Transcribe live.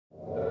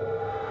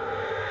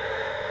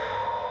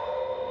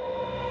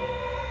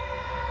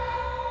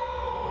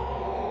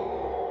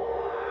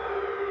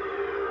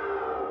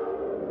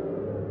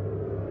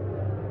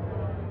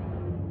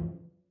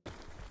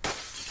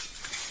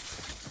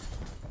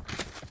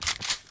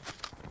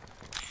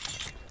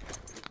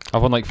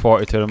I've won like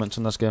 40 tournaments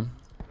in this game.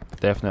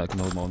 Definitely can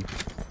hold my own.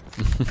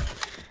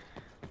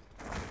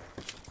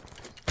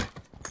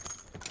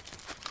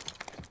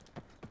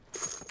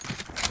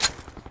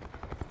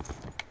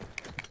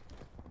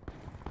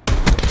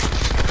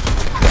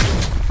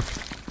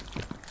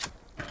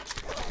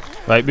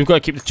 Right, we've got to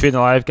keep the train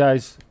alive,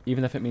 guys.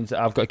 Even if it means that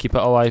I've got to keep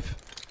it alive.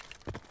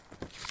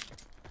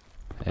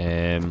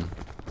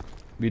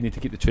 We need to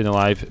keep the train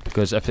alive,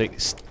 because if it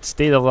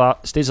stays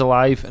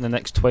alive in the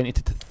next 20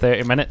 to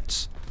 30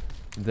 minutes,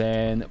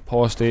 then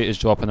Posty is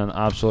dropping an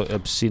absolute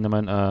obscene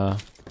amount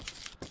of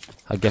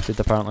gifted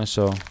apparently,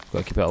 so got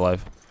to keep it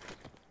alive.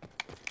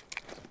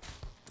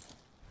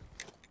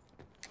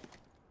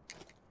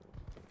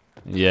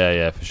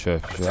 Yeah, for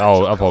sure.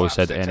 Oh, I've always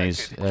said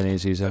NA's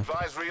easier.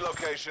 Advise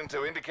relocation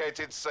to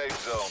indicated safe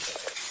zone.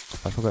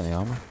 I forgot any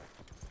armor.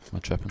 Am I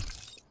tripping?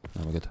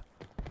 No, we're good.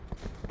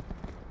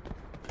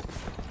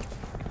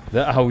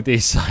 The Aldi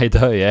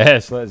cider,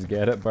 yes, let's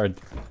get it, bird.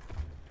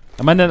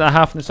 I'm in at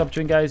half in the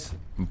sub-train, guys.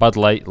 Bud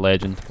Light,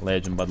 legend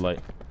Bud Light.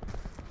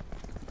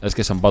 Let's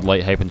get some Bud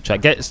Light hype in the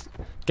chat.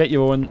 Get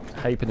your own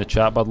hype in the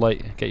chat, Bud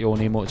Light. Get your own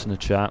emotes in the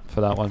chat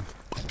for that one.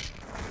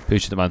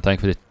 Appreciate it, man.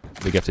 Thank you for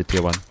the gifted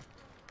tier 1.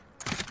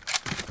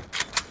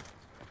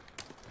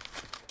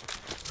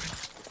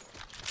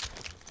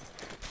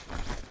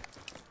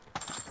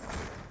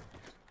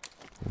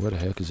 Where the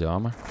heck is the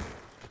armor?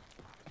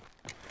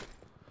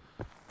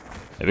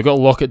 Yeah, we've got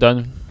to lock it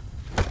down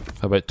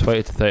for about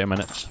 20 to 30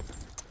 minutes.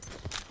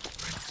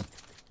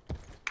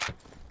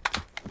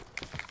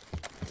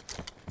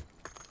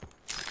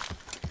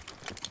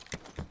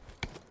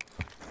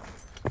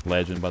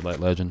 Legend, Bud Light,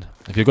 legend.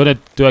 If you're going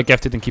to do a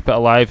gifted and keep it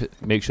alive,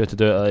 make sure to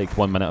do it at like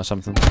 1 minute or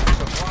something.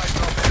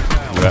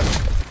 Rip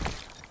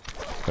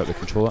the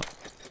controller.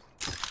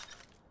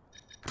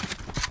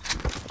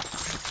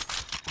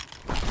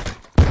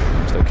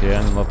 It's okay,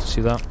 I'd love to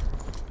see that.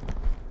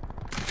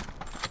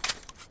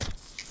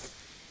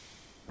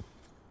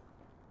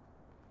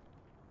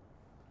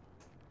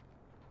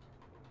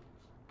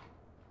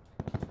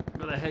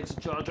 Where the heck's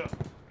the charger?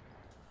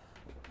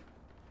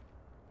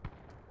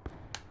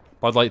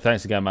 Bud Light,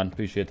 thanks again, man.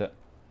 Appreciate it.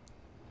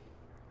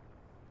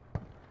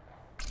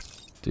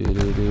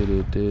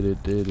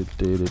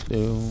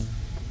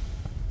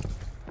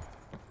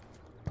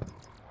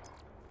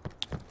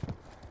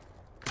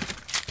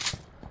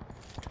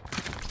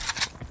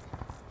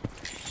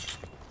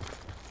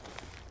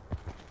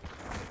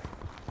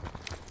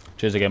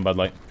 Cheers again, Bud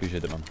Light.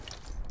 Appreciate it, man.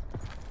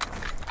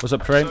 What's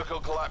up, Trent?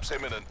 Circle collapse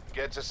imminent.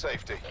 Get to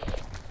safety.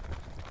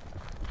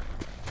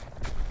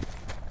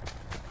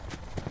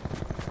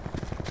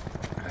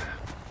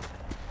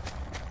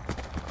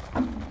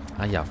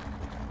 Yeah.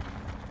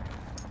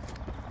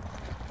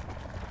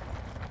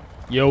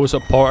 Yo, what's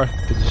up, Porter?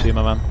 Good to see you,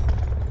 my man.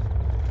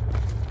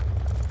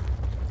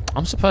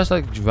 I'm surprised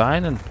like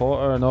Ryan and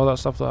Porter and all that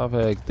stuff that have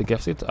the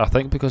gifted. I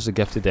think because the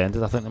gifted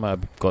ended, I think they might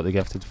have got the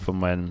gifted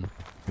from when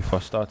we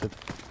first started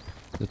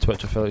the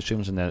Twitch affiliate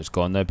streams, and then it's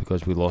gone now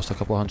because we lost a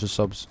couple of 100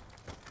 subs.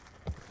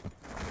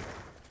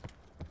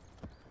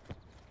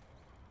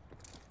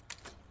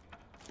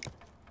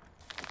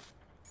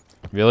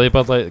 Really,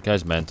 Bud Light? The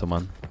guy's mental,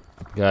 man.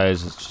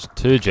 Guys, it's just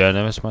too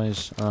generous, man.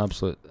 He's an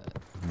absolute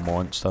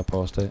monster,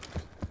 Posty.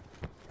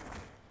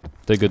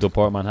 Do good,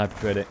 Porter, man. Happy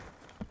Friday.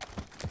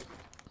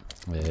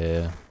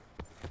 Yeah.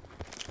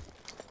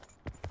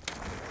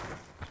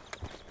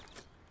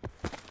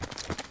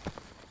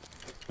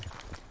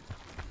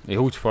 He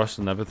holds first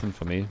and everything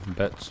for me.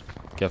 Bits,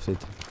 gifted,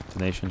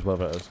 donations,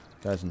 whatever it is.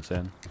 Guy's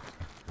insane.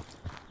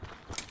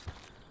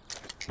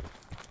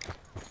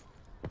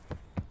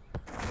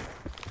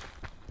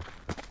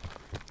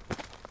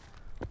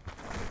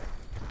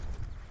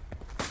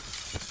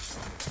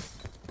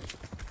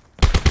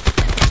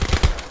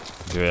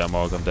 Yeah,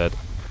 I'm dead.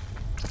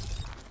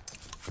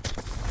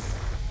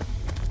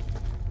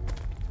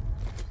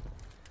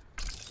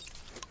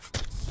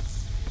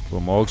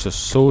 Well, Morgs are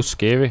so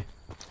scary.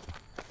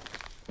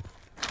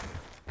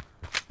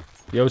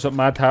 Yo, what's up,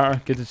 Mad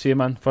Hatter? Good to see you,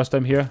 man. First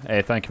time here.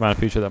 Hey, thank you, man. I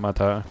appreciate that, Mad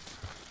Hatter.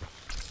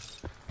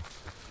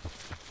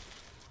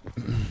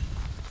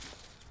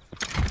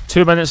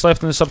 Two minutes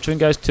left in the sub-train,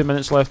 guys. 2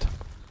 minutes left.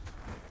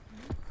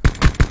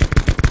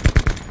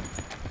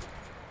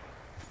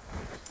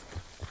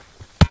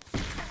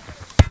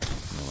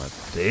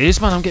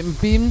 Days, man, I'm getting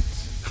beamed.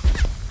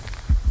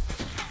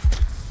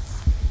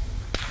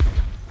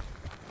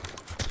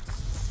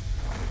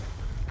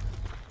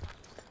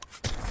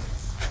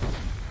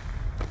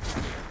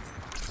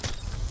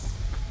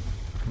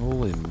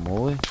 Holy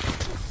moly.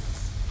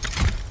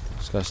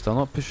 This guy's still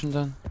not pushing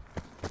down.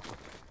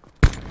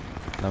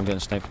 Now I'm getting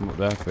sniped from up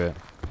there. Great.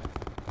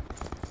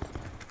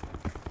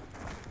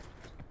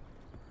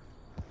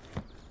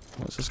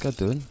 What's this guy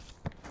doing?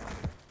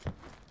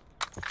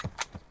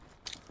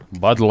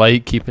 Bud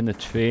Light keeping the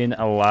train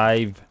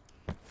alive.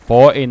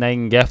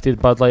 49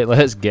 gifted, Bud Light.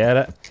 Let's get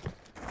it.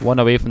 One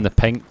away from the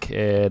pink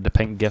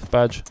gift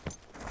badge.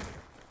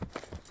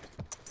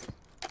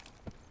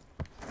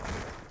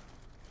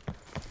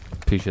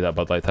 Appreciate that,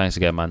 Bud Light. Thanks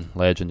again, man.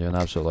 Legend, you're an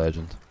absolute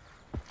legend.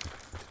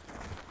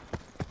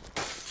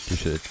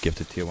 Appreciate the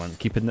gifted tier 1.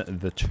 Keeping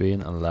the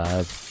train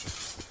alive.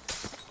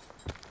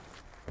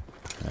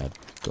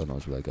 God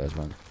knows where that guy's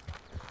went.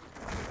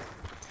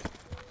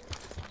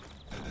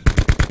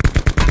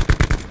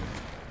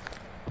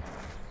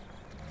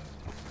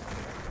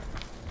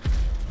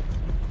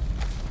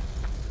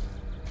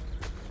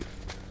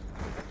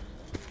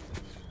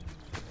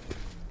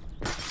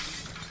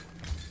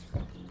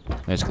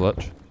 Nice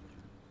clutch.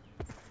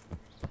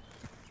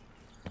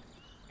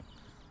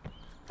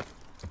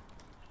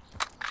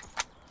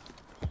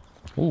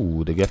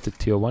 Ooh, the gifted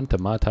tier 1 to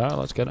my tower.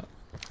 Let's get it.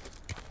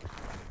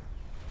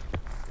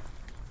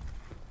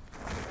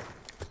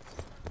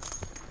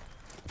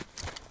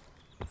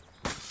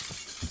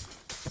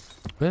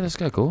 Where did this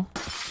guy go?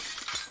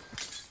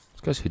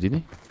 This guy's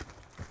Houdini.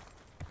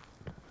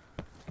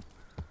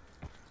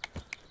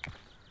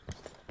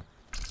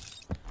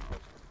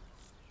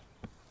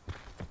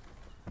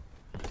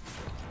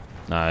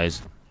 Nah,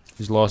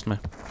 he's lost me.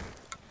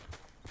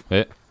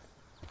 Wait.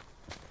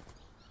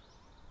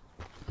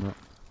 No,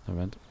 I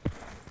went.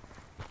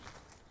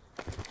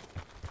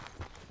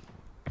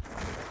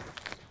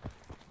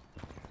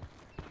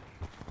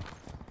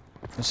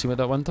 Let's see what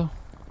that window.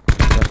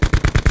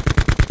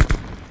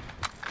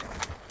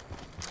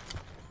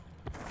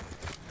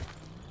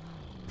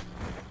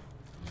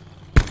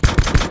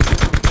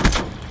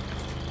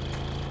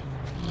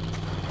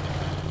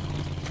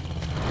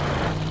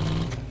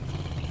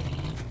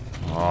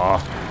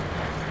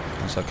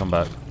 Once I come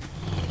back.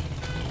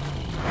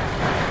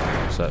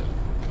 What's that?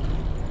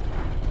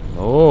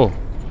 No!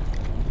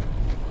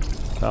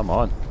 Come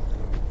on.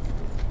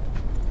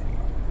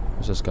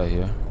 Who's this guy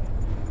here?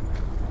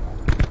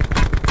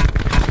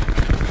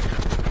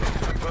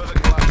 Further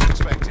collapse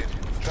expected.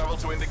 Travel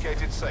to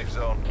indicated safe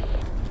zone.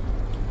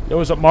 Yo,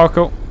 what's up,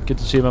 Marco? Good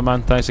to see you, my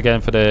man. Thanks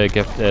again for the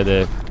gift,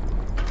 the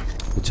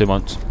 2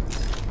 months.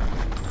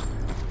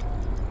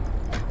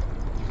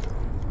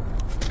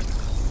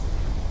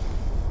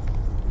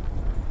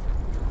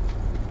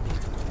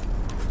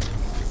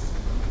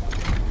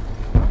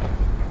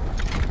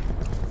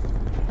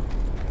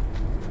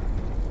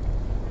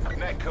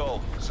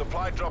 Call.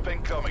 Supply drop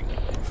incoming.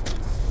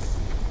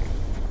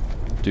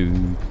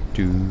 Do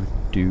do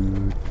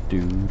do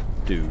do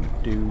do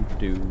do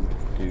do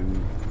do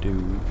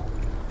do.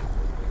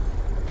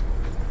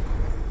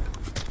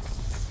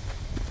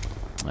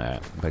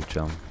 Alright, big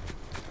chill.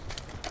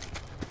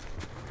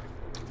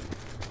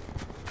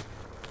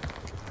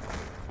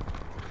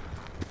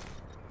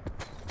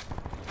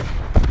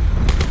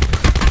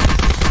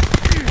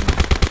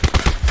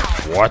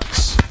 What?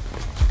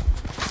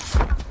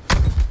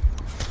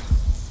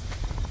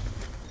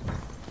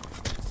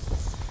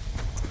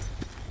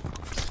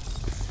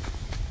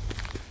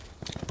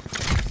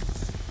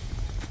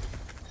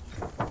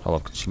 Hello,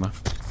 consumer.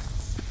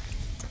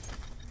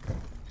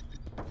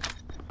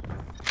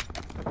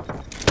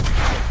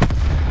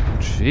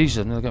 Jeez,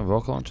 I nearly got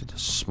rocket launcher to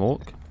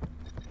smoke.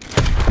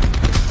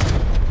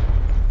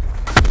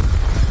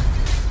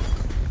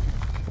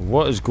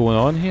 What is going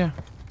on here?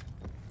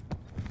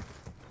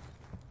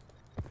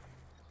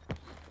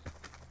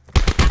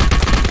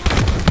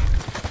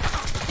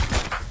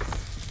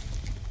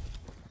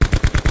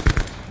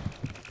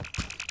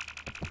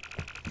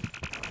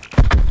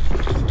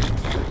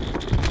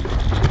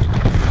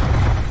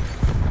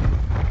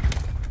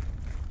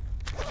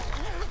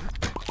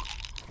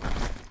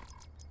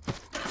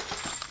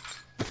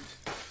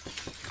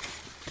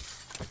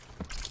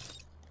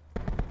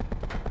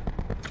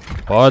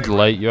 Cod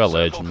Light, you're a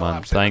legend,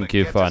 man. Thank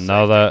you for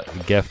another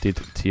gifted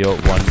tier 1.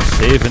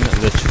 Saving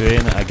the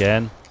train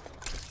again.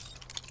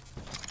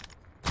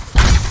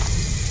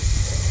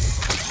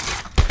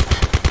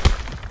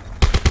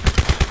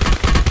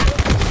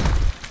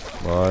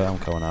 Boy, I'm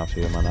coming after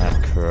you, man.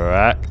 I'm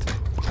cracked.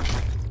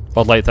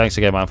 Cod Light, thanks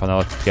again, man, for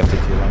another gifted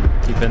tier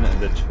 1. Keeping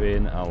the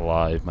train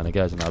alive, man. The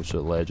guy's an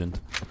absolute legend.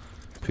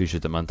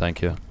 Appreciate it, man.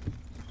 Thank you.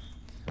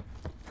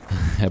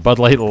 Bud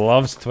Light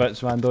loves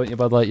Twitch, man, don't you,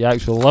 Bud Light? You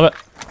actually love it.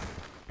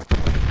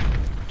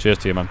 Cheers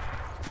to you, man.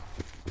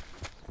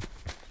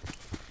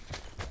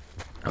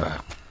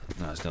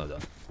 No, it's not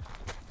done.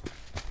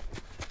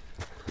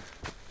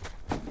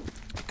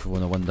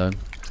 Corona 1 down.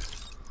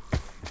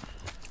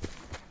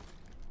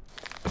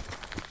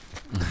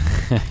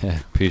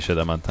 Appreciate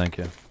that, man. Thank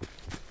you.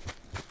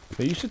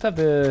 But you should have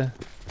the...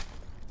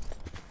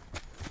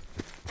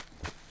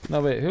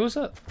 No, wait. Who was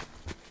it?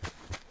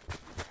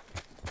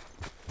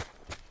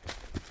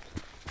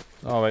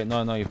 Oh, wait.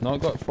 No, you've not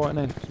got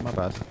 49. It's my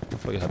bad. I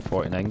thought you had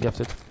 49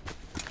 gifted.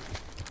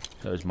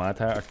 It was Mad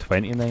Hatter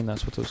 29,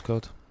 that's what it was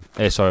called.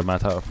 Sorry,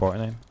 Mad Hatter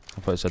 49.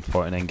 I thought it said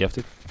 49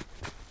 gifted.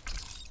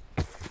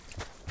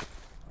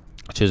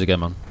 Cheers again,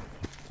 man.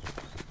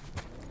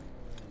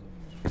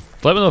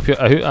 Let me know if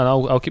you're out, and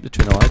I'll keep the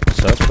train alive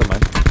myself, don't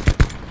mind.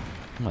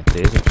 Oh my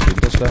days, I've seen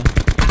this guy.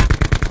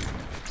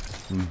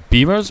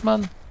 Beamers,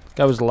 man.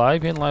 Guy was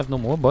live, he ain't live no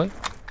more, boy.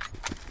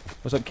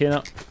 What's up,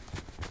 Kana?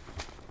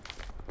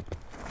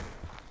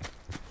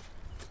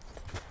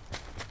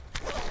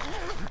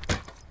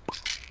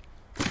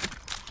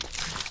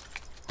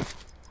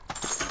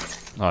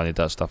 Oh, I need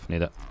that stuff. I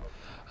need it.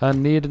 I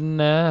need it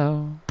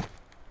now.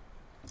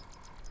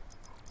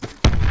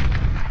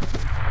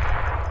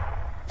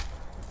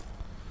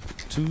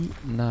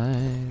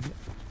 Tonight.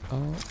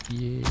 Oh,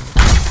 yeah.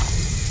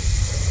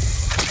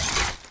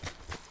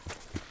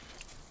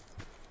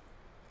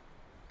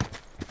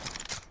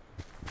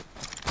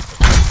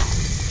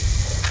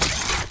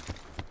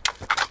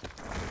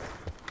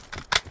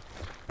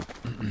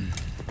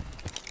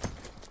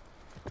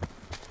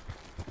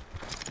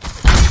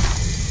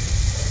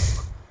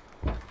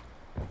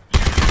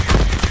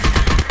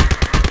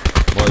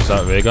 What is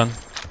that, ray gun?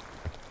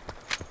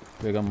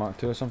 Ray gun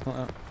Mark II or something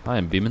like that? I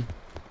am beaming.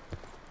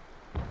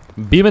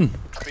 Beaming!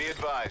 Be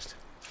advised.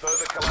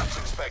 Further collapse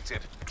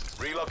expected.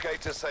 Relocate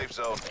to safe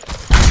zone.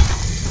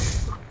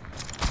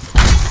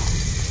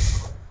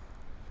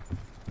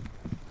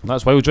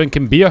 That's why we're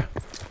drinking beer.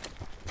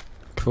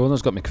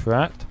 Corona's got me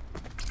cracked.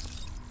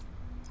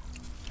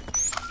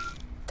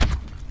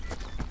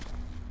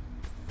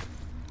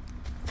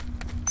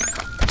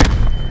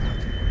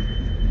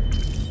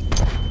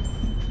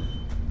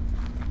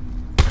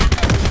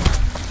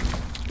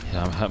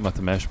 Yeah, I'm hitting with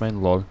the mesh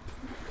mine, lol.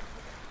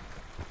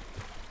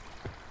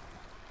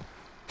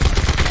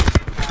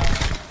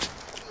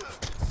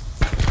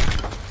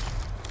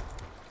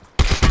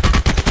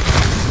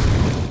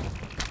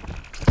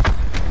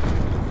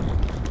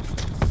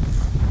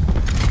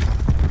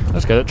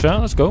 Let's get it,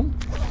 Trent, let's go.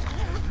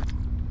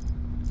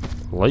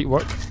 Light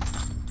work.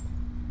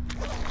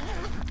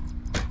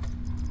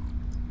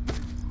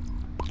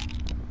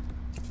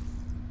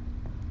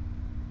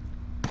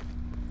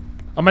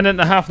 A minute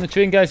and a half in the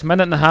train, guys.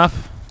 Minute and a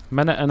half.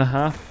 Minute and a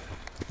half.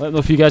 Let me know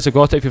if you guys have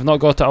got it. If you've not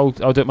got it, I'll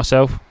do it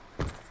myself.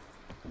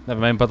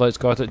 Never mind, Bud Light's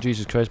got it.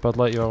 Jesus Christ, Bud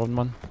Light, you're on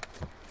one.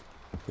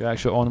 You're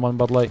actually on one,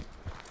 Bud Light.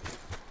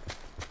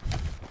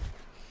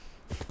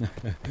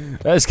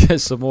 Let's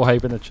get some more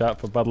hype in the chat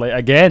for Bud Light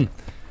again.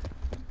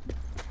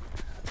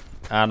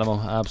 Animal,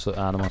 absolute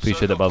animal.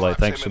 Appreciate it, Bud Light.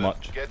 Thanks so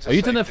much. Are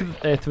you doing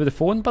it through the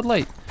phone, Bud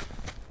Light?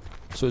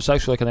 So it's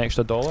actually like an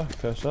extra $1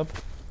 per sub.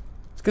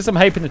 Let's get some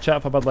hype in the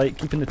chat for Bud Light.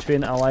 Keeping the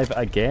train alive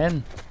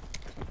again.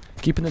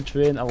 Keeping the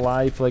train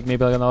alive for like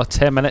maybe like another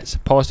 10 minutes.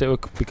 Post it will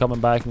be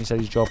coming back, and he said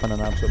he's dropping an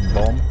absolute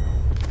bomb.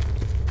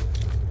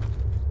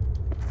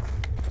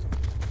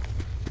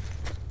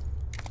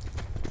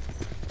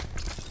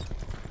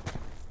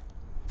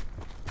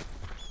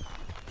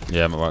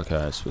 Yeah, I'm at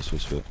work. Sweet,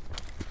 sweet, sweet.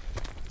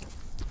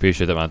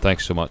 Appreciate it, man.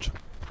 Thanks so much.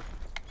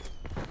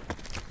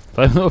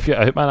 I don't know if you're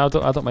out, man. I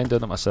don't mind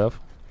doing it myself.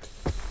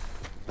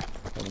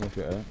 I don't know if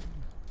you're out.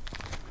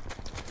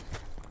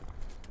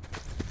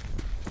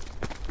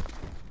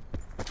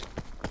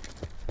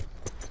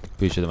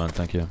 Appreciate it, man.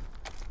 Thank you.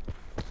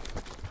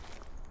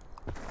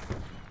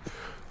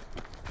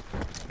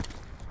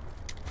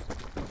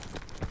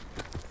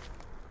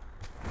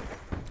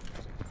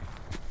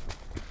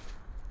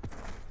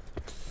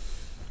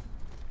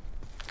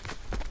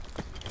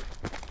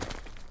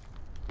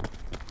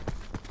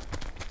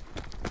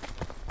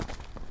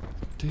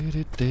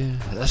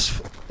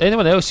 This,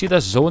 anyone else see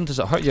this zone? Does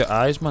it hurt your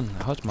eyes, man?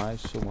 It hurts my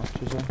eyes so much,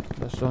 is it?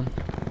 This zone.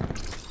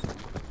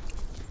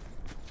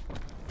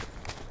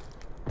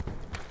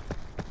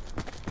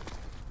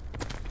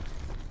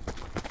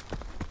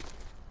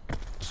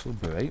 It's so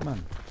bright,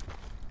 man.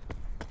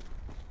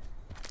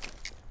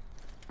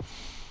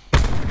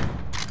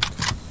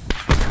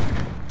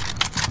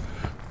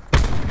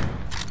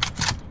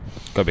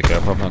 Gotta be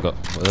careful. I've not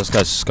got. Well, this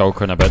guy's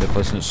skulking about the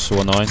place, and it's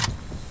so annoying.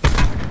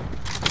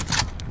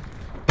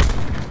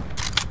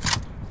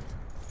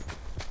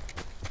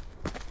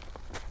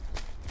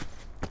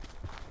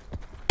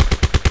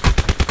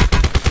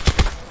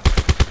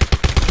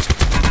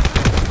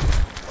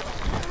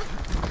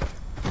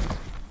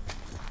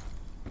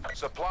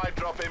 Supply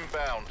drop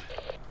inbound.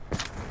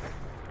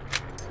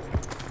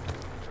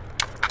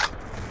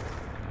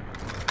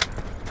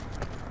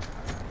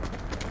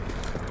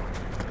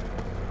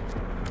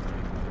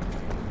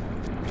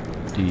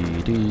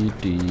 Dee.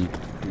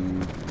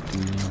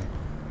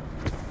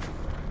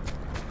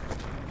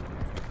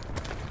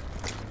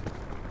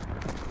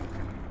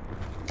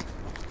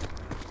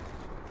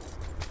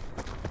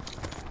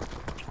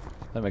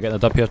 Think we're getting a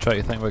dub here, try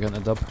to think we're getting a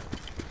dub.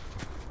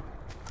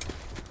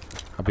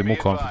 I'd be more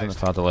confident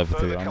if I had a level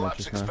 3 armor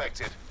just now.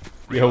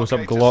 Yo, what's up,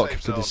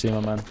 Glock? Good to see you,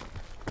 my man.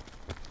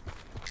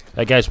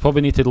 Right, guys,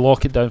 probably need to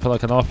lock it down for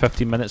like another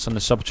 15 minutes on the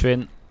sub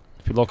train.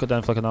 If you lock it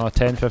down for like another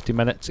 10-15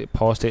 minutes, it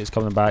postate's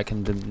coming back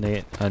and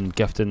donate and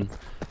gifting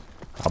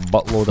a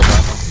buttload of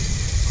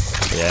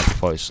ammo. Yeah,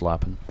 MP40 is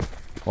slapping.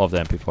 Love the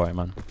MP40,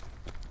 man.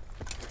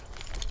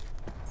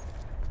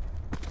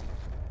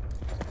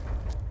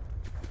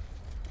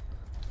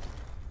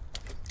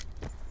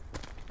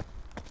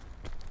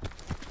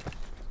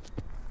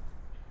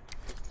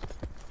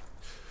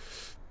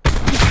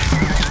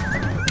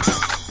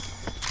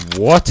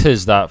 What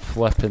is that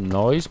flipping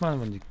noise, man,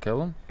 when you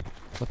kill him?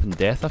 Flipping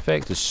death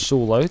effect is so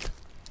loud.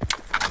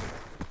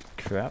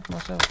 Crap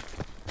myself.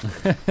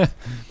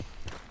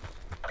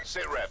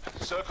 Sit rep.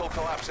 Circle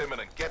collapse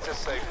imminent. Get to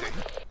safety.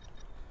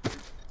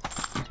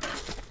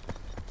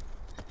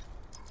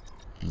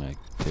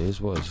 days,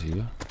 what is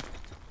here?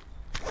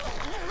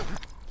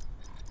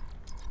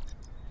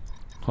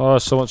 Oh,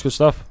 so much good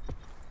stuff.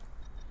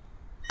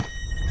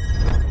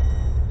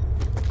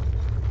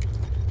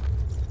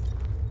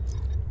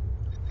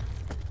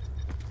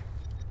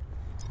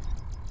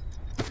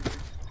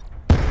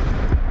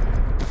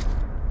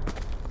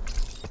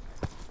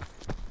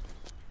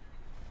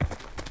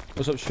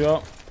 What's up,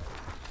 shot?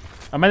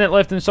 A minute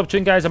left in the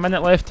sub-tune, guys. A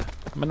minute left.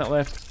 A minute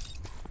left.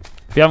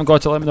 If you haven't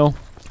got it, let me know.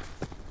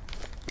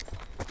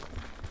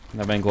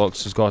 Never mind,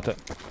 Glocks has got it.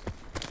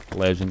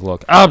 Legend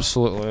Glock.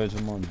 Absolute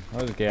legend, man.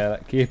 Let's get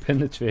it. Keeping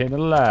the train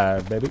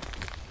alive, baby.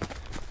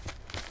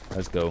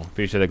 Let's go.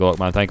 Appreciate the Glock,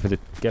 man. Thank you for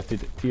the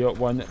gifted tier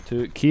 1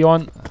 to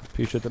Keon.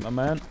 Appreciate it, my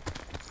man.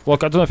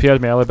 Look, I don't know if you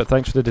heard me earlier, but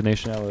thanks for the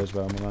donation earlier as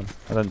well, my man.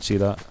 I didn't see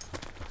that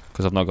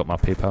because I've not got my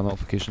PayPal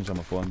notifications on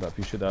my phone, but I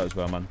appreciate that as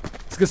well, man.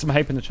 Let's get some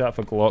hype in the chat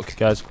for Glock,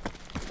 guys.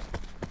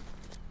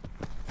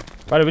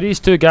 By the way, these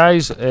two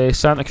guys,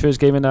 Santa Cruz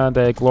Gaming and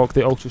Glock,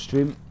 they also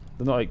stream.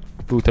 They're not like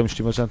full-time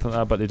streamers or anything like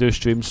that, but they do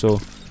stream, so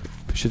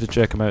be sure to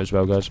check them out as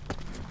well, guys.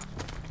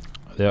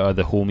 They are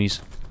the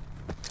homies.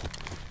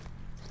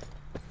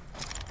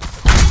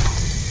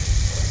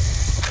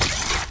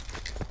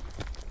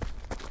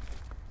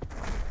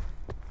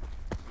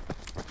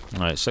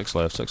 Alright, 6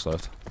 left, 6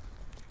 left.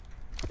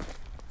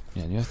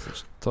 Yeah, and you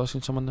thought I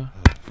seen someone there?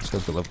 This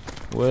guy's got level.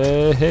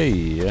 Way,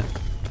 hey!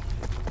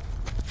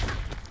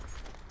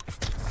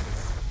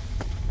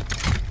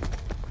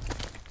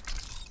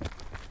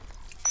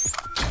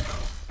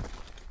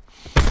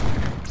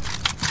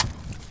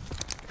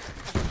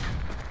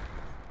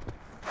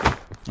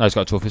 Oh, he's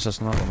got a trophy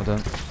system on that, what am I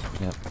doing?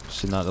 Yep,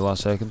 seen that at the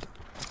last second.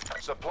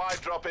 Supply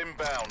drop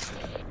inbound.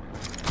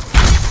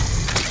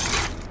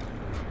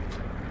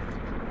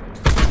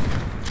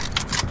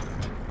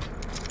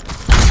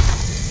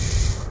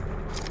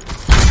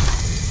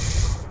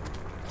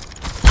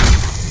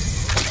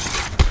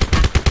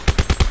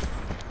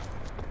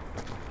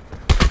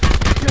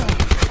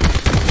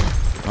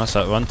 That's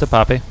it, run to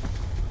Pappy.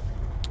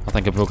 I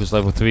think I broke his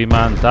level 3,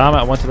 man. Damn it,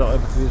 I wanted that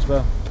level 3 as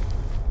well.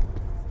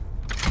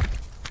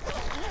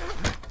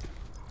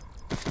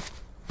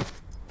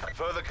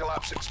 Further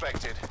collapse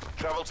expected.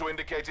 Travel to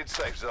indicated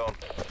safe zone.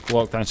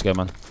 Walk, thanks again,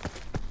 man.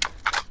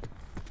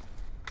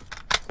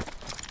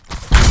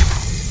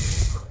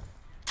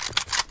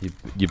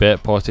 You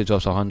bet Potty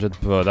drops 100,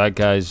 bro. That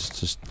guy's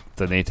just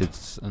donated,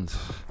 and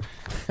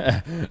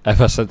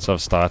ever since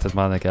I've started,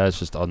 man, that guy's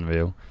just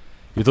unreal.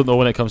 You don't know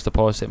when it comes to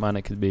Potty, man.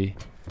 It could be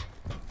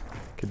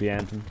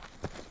anything.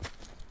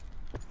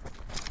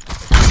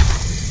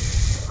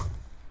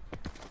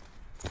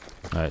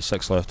 Alright,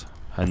 6 left,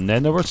 and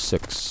then there were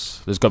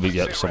 6. There's gotta be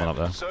someone up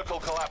there. Circle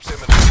collapse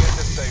imminent. Get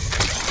to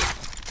safety.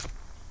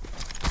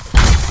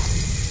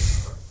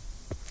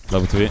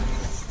 Level 3.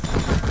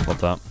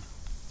 Love that.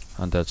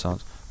 And dead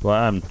silence. But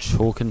I am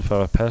choking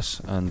for a piss,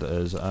 and it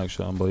is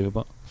actually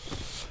unbelievable.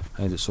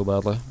 I need it so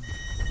badly.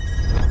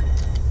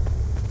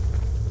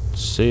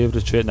 Save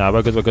the train. Nah,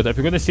 we're good, we're good. If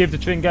you're going to save the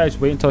train, guys,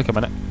 wait until like a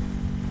minute.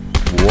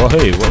 Whoa,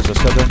 hey, what is this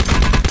guy doing?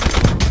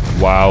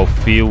 Wow,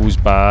 feels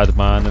bad,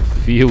 man. It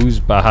feels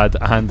bad,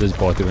 and his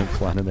body went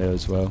flying in there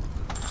as well.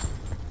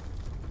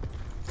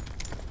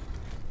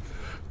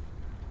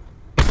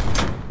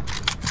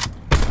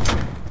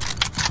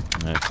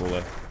 Alright, full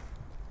left.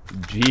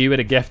 G with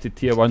a gifted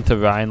tier 1 to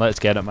Ryan. Let's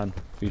get it, man.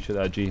 Appreciate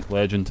that, G.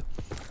 Legend.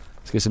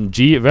 Let's get some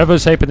G.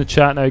 Rivers hype in the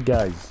chat now,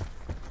 guys.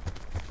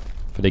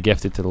 For the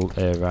gifted to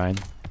Ryan.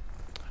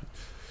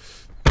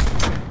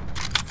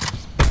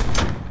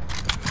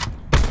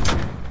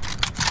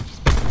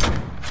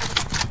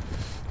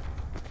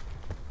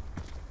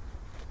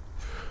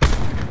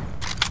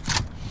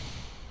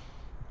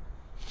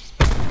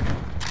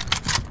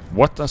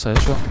 What? That's a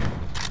headshot.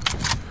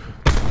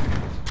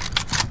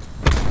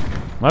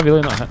 Am I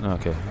really not hitting?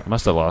 Okay, I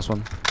missed the last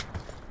one.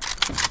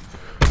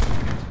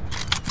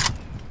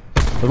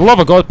 For the love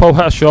of God, Paul,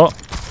 hit a shot.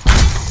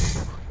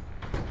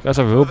 That's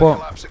a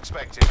robot.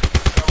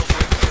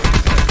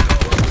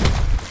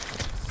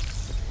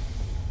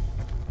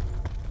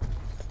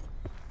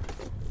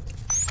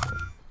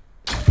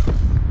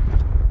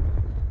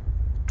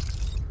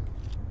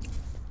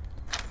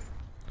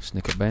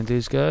 Sneak up behind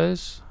these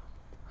guys.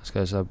 This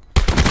guy's a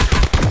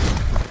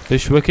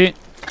fish wiki.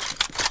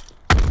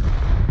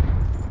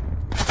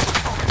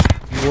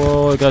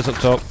 Whoa, the guy's up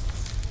top.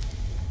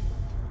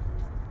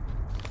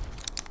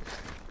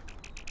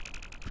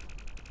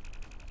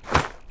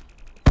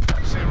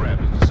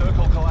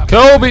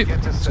 Kobe!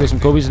 Let's get some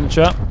Kobe's in the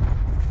chat.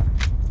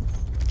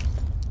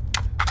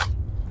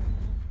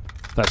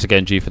 That's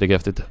again G for the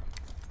gifted.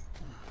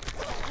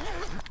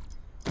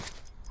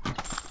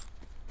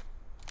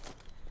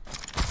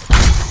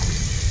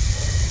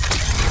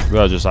 We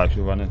are just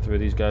actually running through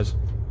these guys.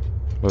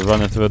 We're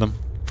running through them.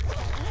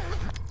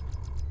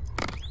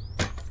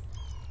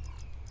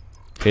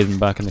 Hidden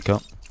back in the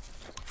cup.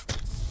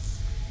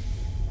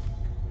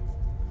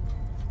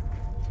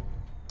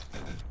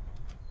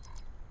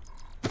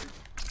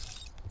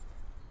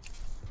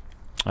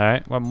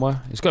 Alright, one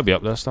more. He's got to be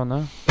up there still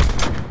now.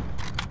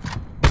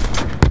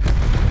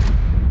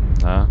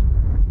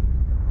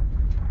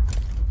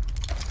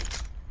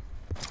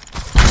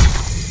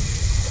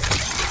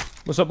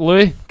 What's up,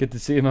 Louis? Good to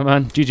see you, my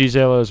man. GG's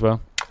Ella as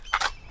well.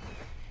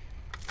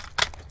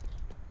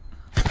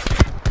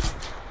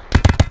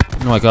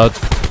 Oh my god.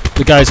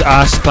 The guy's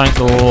ass, thank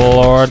the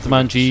Lord,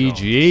 man.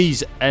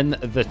 GG's in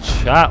the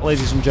chat,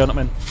 ladies and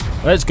gentlemen.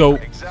 Let's go.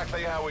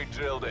 Exactly how we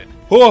drilled it.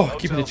 Oh,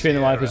 keeping the train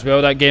alive as well,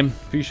 that game.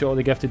 Appreciate all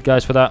the gifted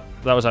guys for that.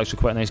 That was actually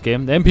quite a nice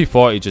game. The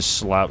MP40 just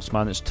slaps,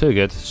 man. It's too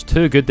good. It's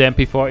too good, the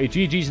MP40.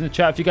 GG's in the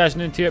chat. If you guys are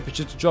new to it,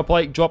 just drop a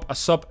like, drop a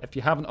sub if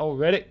you haven't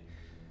already.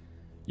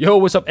 Yo,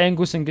 what's up,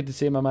 Engleson? Good to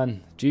see you, my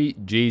man.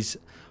 GG's.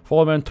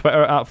 Follow me on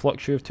Twitter at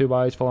Fluxury with 2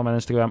 Y's. Follow me on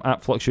Instagram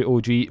at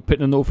FluxuryOG.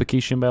 Putting a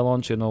notification bell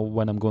on so you know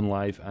when I'm going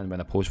live and when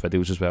I post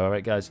videos as well.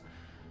 Alright, guys.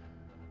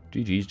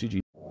 GG's,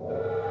 GG.